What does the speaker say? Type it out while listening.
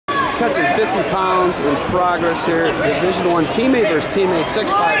catching 50 pounds in progress here. Division I teammate versus teammate,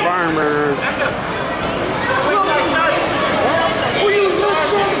 6'5" barn burner.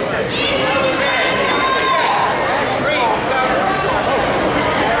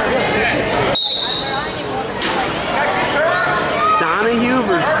 Donahue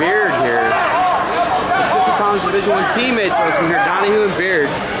versus Beard here. 50 pounds Division I teammates wrestling here. Donahue and Beard.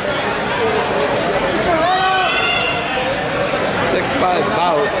 6'5"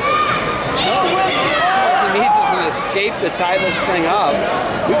 bout. He needs is an escape to tie this thing up.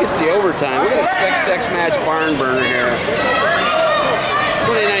 We could see overtime. We got a 6-6 match barn burner here.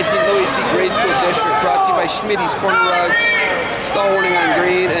 2019 OAC Grade School District brought to you by Schmitty's Corner Rugs. Stall warning on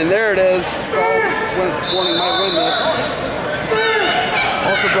green, and there it is. Stall warning might win this.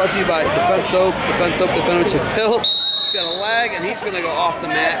 Also brought to you by Defense Soap, defend what you built. He's got a leg, and he's going to go off the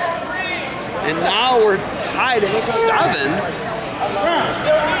mat. And now we're tied at 7.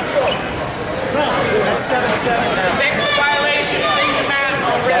 That's 7-7. Technical violation. Leave the mat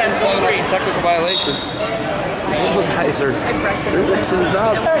on red. 7-7 technical violation. These little guys are mixing it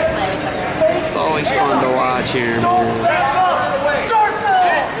up. It's always fun to watch here, man.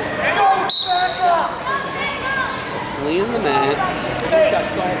 So fleeing the mat.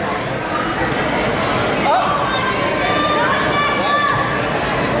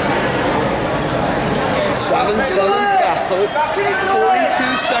 7-7 bout. 42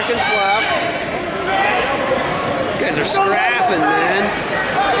 seconds left. You guys are scrapping, man.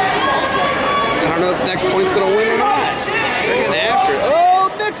 I don't know if the next point's going to win or not. They're getting after it. Oh,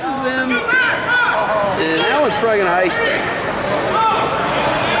 mixes him. And that one's probably going to ice this.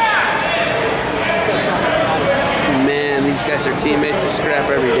 Man, these guys are teammates that scrap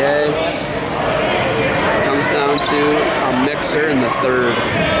every day. It comes down to a mixer in the third.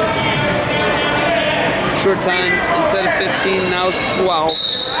 Short time, instead of 15, now 12.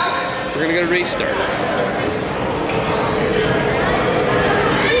 We're gonna get a restart.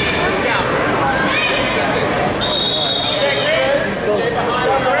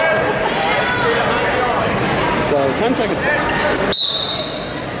 So 10 seconds left.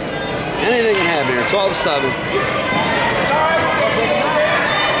 Anything can happen here. 12-7.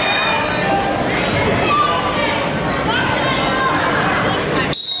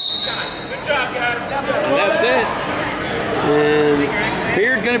 And that's it. And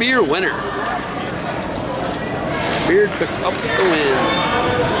Beard gonna be your winner. Beard picks up the win.